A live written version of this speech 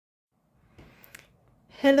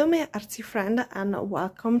Hello my artsy friend, and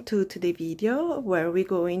welcome to today's video where we're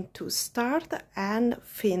going to start and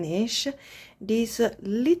finish this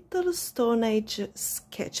little Stone Age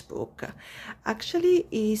sketchbook. Actually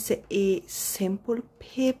is a simple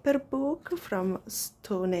paper book from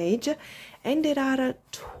Stone Age, and there are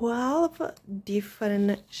 12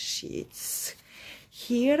 different sheets.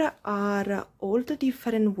 Here are all the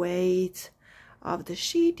different ways of the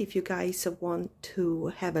sheet if you guys want to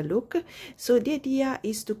have a look. So the idea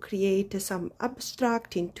is to create some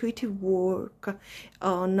abstract intuitive work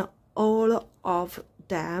on all of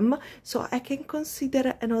them, so I can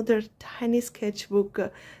consider another tiny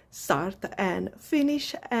sketchbook start and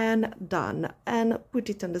finish and done, and put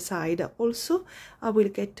it on the side. Also I will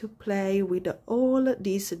get to play with all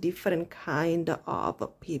these different kind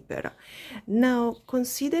of paper. Now,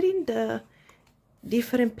 considering the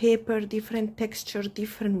different paper, different texture,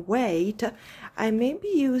 different weight, I may be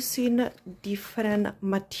using different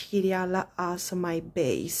material as my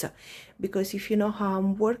base, because if you know how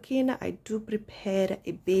I'm working, I do prepare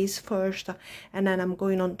a base first and then I'm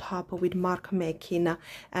going on top with mark making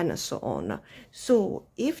and so on. So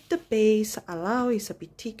if the base is a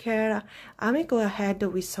bit thicker, I may go ahead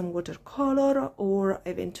with some watercolor or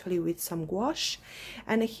eventually with some gouache.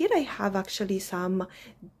 And here I have actually some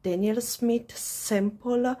Daniel Smith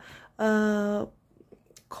sample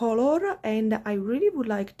color, and I really would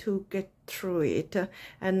like to get through it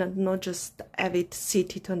and not just have it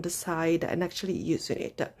seated on the side and actually using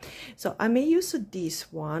it. So I may use this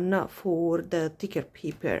one for the thicker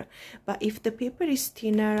paper, but if the paper is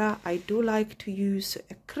thinner, I do like to use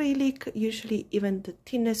acrylic. Usually even the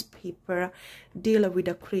thinnest paper deal with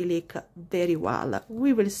acrylic very well.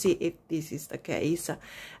 We will see if this is the case.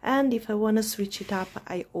 And if I want to switch it up,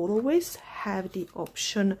 I always have the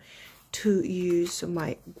option to use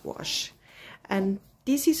my gouache. And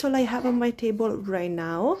this is all I have on my table right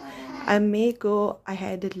now. I may go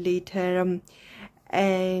ahead later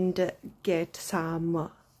and get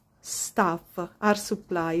some stuff, art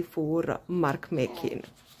supply for mark making.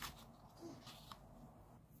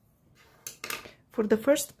 For the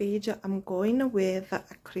first page, I'm going with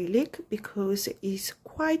acrylic because it's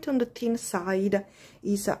quite on the thin side.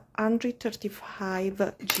 It's 135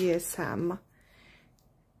 GSM.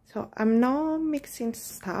 So I'm not mixing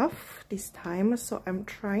stuff this time, so I'm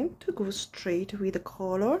trying to go straight with the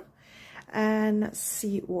color and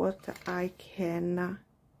see what I can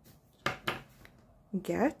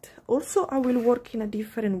get. Also, I will work in a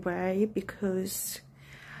different way because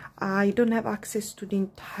I don't have access to the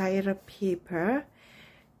entire paper.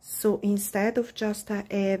 So instead of just have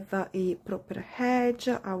a proper edge,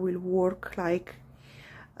 I will work like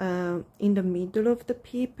in the middle of the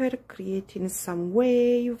paper, creating some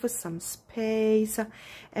wave, some space,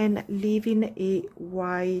 and leaving a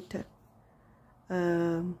white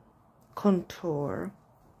contour.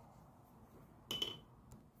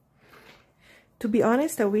 To be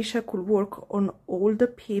honest, I wish I could work on all the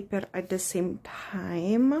paper at the same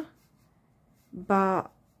time, but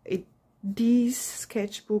this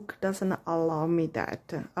sketchbook doesn't allow me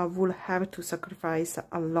that. I will have to sacrifice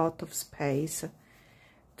a lot of space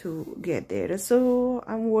to get there. So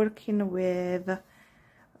I'm working with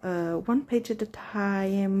one page at a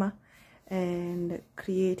time and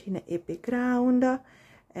creating a background,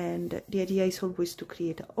 and the idea is always to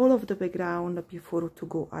create all of the background before to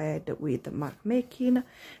go ahead with mark making.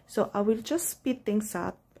 So I will just speed things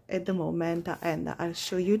up at the moment and I'll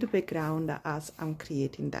show you the background as I'm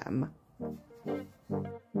creating them.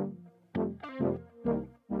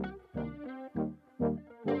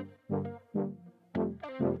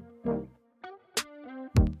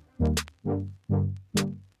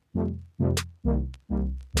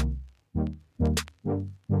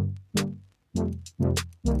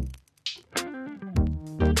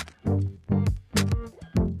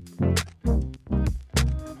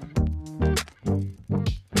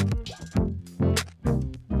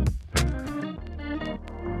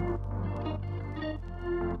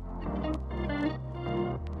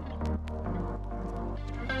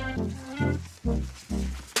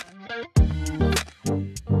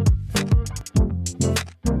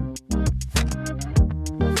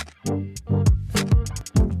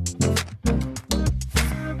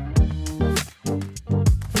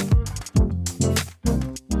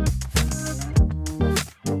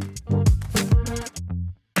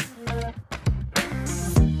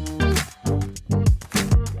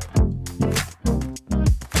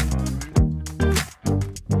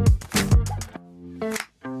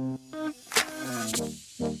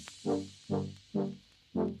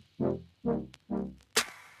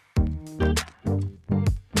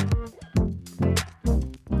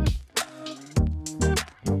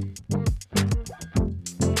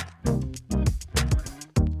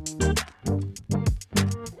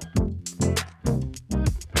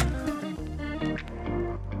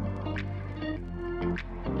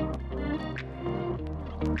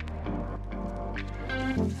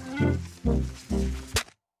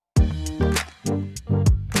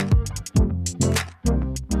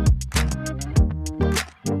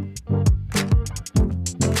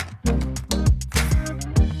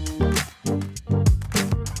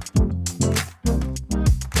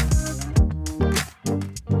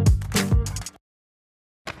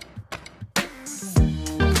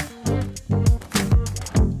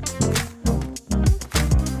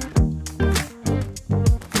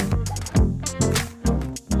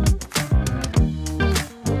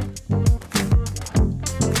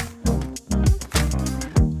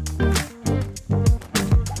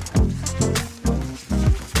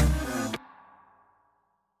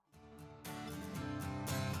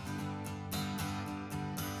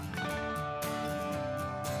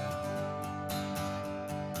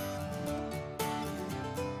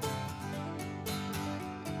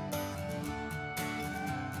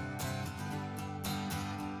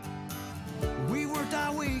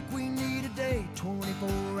 week, we need a day,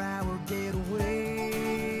 24-hour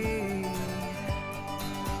getaway.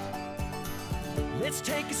 Let's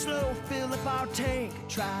take it slow, fill up our tank,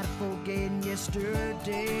 try to forget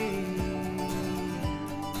yesterday.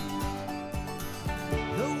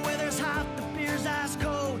 The weather's hot, the beer's ice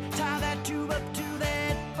cold, tie that tube up to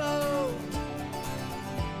that boat.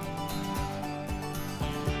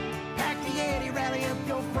 Pack the Yeti, rally up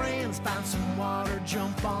your friends, find some water,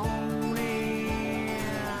 jump on in.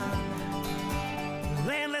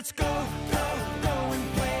 Then let's go, go, go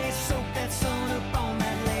and play, soak that sun up on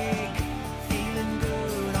that lake. Feeling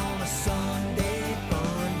good on a Sunday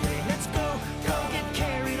fun day. Let's go, go get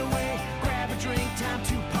carried away, grab a drink, time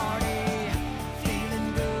to party.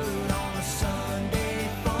 Feeling good on a Sunday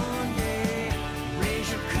fun day. Raise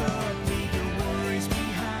your cup, leave your worries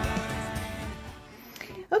behind.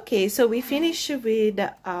 Okay, so we finish with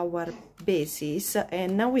our bases,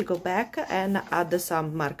 and now we go back and add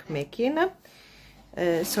some mark making.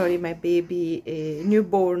 Sorry, my baby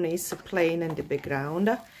newborn is playing in the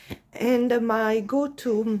background. And my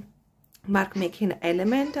go-to mark making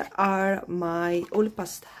element are my oil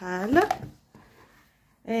pastel,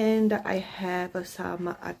 and I have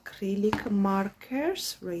some acrylic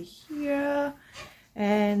markers right here,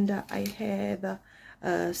 and I have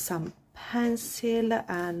some pencil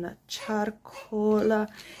and charcoal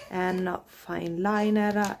and fine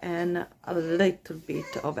liner and a little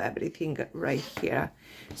bit of everything right here.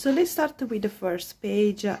 So let's start with the first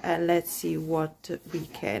page and let's see what we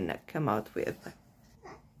can come out with.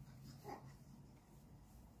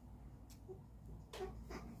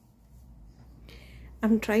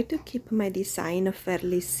 I'm trying to keep my design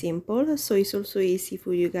fairly simple, so it's also easy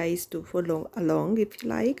for you guys to follow along if you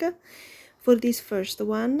like. For this first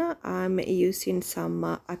one, I'm using some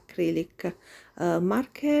acrylic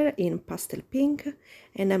marker in pastel pink,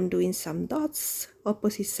 and I'm doing some dots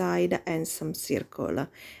opposite side and some circle.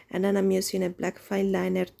 And then I'm using a black fine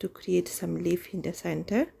liner to create some leaf in the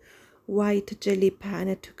center, white jelly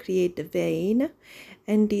pen to create the vein,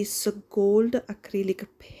 and this gold acrylic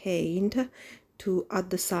paint to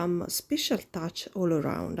add some special touch all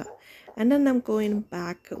around. And then I'm going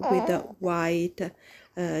back with a white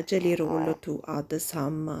jelly roll to add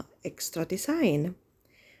some extra design.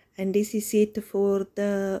 And this is it for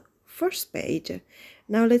the first page.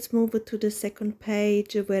 Now let's move to the second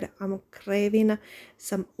page, where I'm craving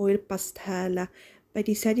some oil pastel. I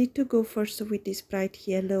decided to go first with this bright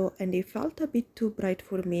yellow, and it felt a bit too bright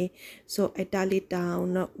for me, so I dull it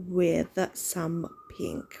down with some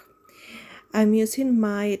pink. I'm using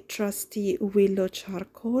my trusty willow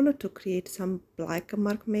charcoal to create some black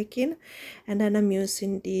mark making, and then I'm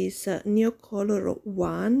using this new color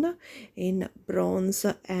 1 in bronze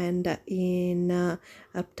and in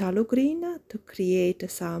phthalo green to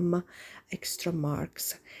create some extra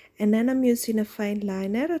marks. And then I'm using a fine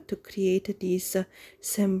liner to create this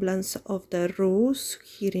semblance of the rose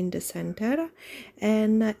here in the center,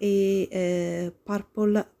 and a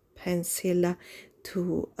purple pencil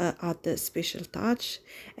to add a special touch.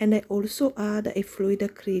 And I also add a fluid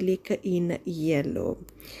acrylic in yellow.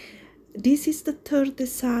 This is the third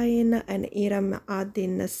design, and here I'm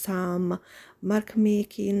adding some mark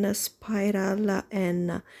making spiral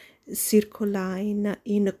and circle line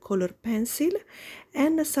in color pencil,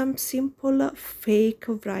 and some simple fake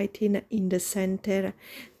writing in the center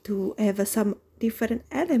to have some different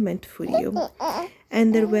element for you.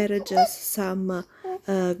 And there were just some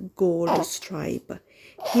gold stripe.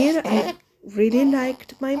 Here I really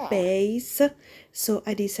liked my base, so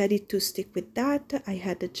I decided to stick with that. I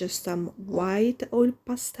had just some white oil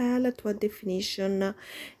pastel to add definition,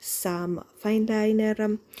 some fine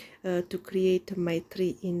liner to create my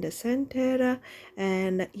tree in the center,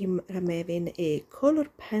 and I'm having a color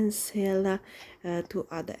pencil to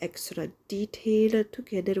add extra detail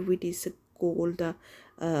together with this gold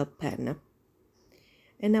pen.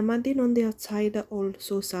 And I'm adding on the outside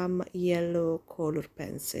also some yellow color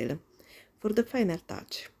pencil for the final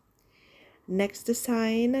touch. Next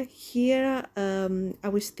design here, I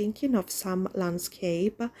was thinking of some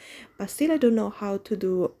landscape, but still I don't know how to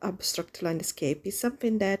do abstract landscape. It's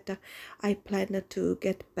something that I plan to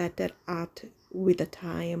get better at with the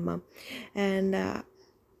time. And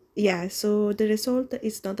yeah, so the result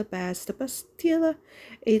is not the best, but still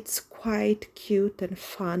it's quite cute and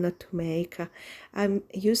fun to make. I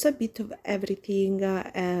use a bit of everything,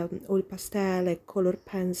 oil pastel, a color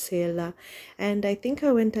pencil, and I think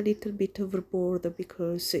I went a little bit overboard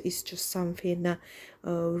because it's just something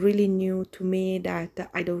really new to me that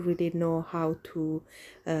I don't really know how to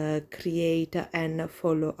create and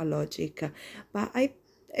follow a logic, but I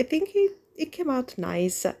think it came out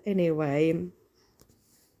nice anyway.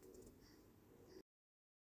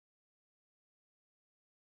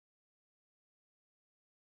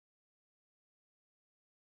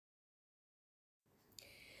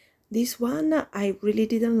 This one I really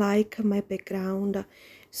didn't like my background,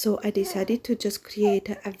 so I decided to just create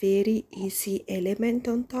a very easy element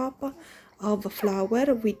on top of a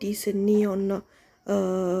flower with this neon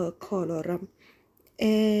color.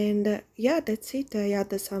 And yeah, that's it. I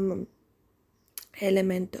added some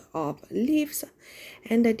element of leaves,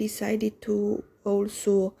 and I decided to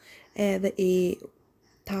also have a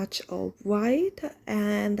touch of white,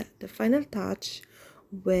 and the final touch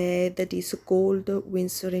with this gold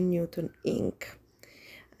Winsor & Newton ink,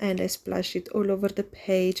 and I splashed it all over the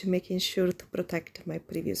page, making sure to protect my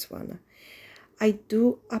previous one. I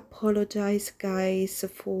do apologize, guys,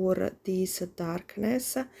 for this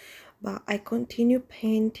darkness, but I continue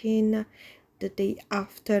painting the day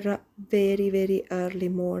after, very early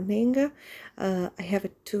morning. I have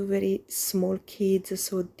two very small kids,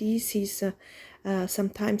 so this is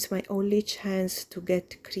sometimes my only chance to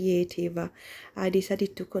get creative. I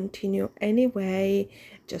decided to continue anyway,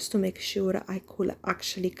 just to make sure I could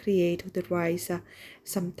actually create. Otherwise,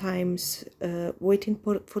 sometimes waiting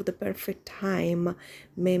for the perfect time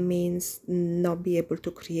may means not be able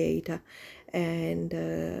to create.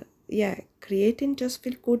 And yeah, creating just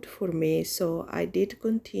feel good for me, so I did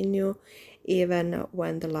continue even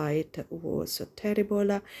when the light was so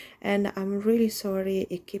terrible. And I'm really sorry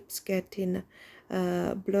it keeps getting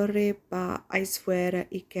blurry, but I swear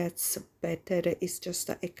it gets better. It's just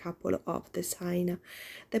a couple of design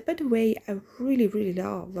that, by the way, I really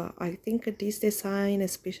love. I think this design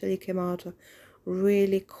especially came out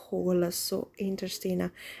really cool, so interesting,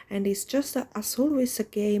 and it's just as always a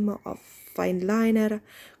game of fine liner,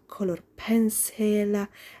 color pencil,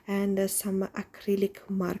 and some acrylic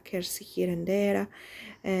markers here and there,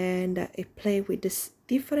 and I play with this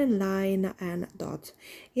different line and dots.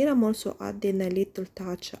 Here I'm also adding a little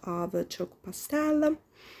touch of chalk pastel,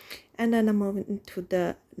 and then I'm moving to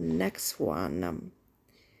the next one.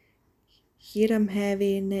 Here I'm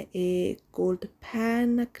having a gold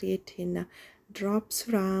pen, creating drops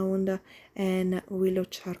around, and willow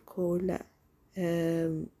charcoal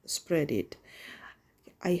spread it.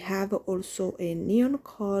 I have also a neon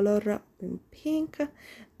color in pink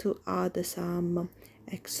to add some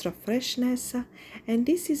extra freshness, and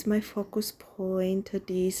this is my focus point,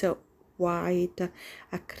 this white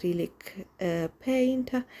acrylic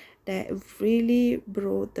paint that really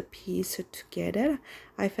brought the piece together.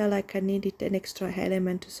 I felt like I needed an extra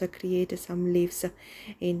element to create some leaves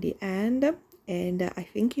in the end, and I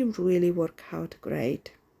think it really worked out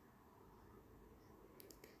great.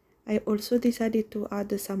 I also decided to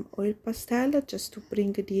add some oil pastel just to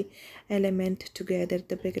bring the element together,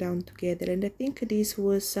 the background together, and I think this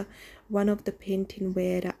was one of the painting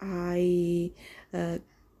where I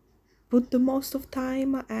put the most of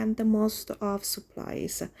time and the most of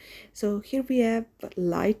supplies. So here we have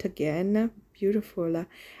light again, beautiful.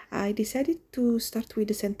 I decided to start with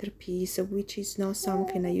the centerpiece, which is not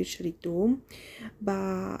something I usually do,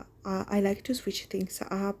 but I like to switch things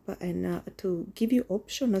up and to give you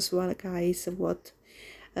option as well, guys, what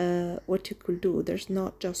you could do. There's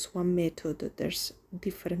not just one method, there's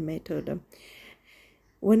different method.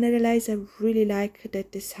 When I realized I really like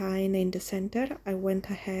that design in the center, I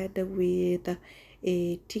went ahead with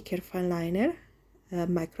a thicker fine liner, a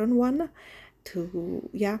micron one, to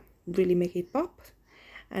really make it pop.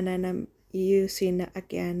 And then I'm using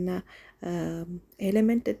again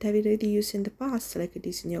element that I've already used in the past, like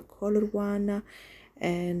this new color one,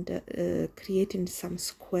 and creating some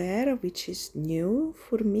square, which is new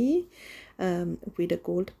for me, with a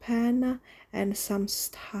gold pen, and some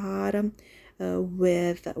star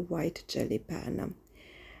with white jelly pen.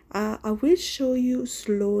 I will show you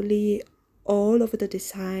slowly all of the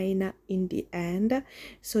design in the end,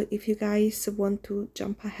 so if you guys want to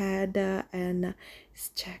jump ahead and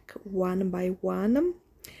check one by one,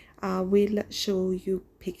 I will show you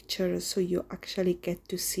pictures so you actually get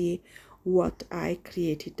to see what I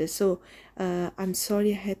created. So I'm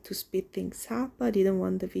sorry I had to speed things up. I didn't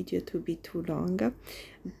want the video to be too long,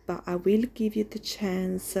 but I will give you the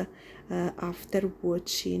chance after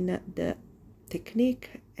watching the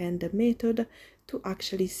technique and the method to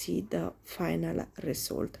actually see the final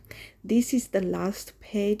result. This is the last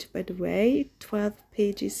page, by the way, 12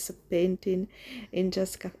 pages painting in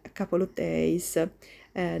just a couple of days,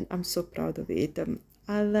 and I'm so proud of it.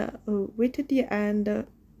 I'll wait at the end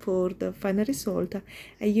for the final result,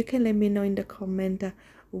 and you can let me know in the comment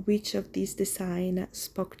which of these design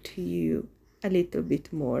spoke to you a little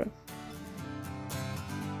bit more.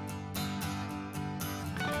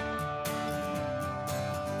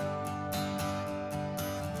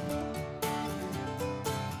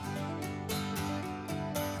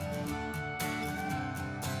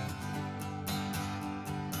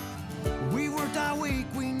 week,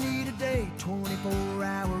 we need a day,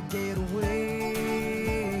 24-hour getaway.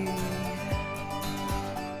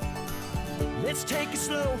 Let's take it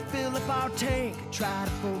slow, fill up our tank, try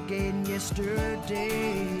to forget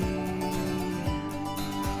yesterday.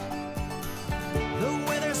 The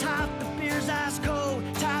weather's hot, the beer's ice cold,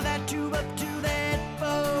 tie that tube up to that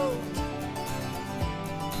boat.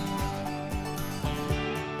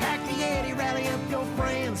 Pack the Yeti, rally up your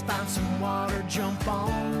friends, find some water, jump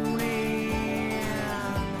on in.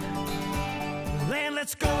 Then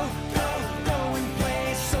let's go, go.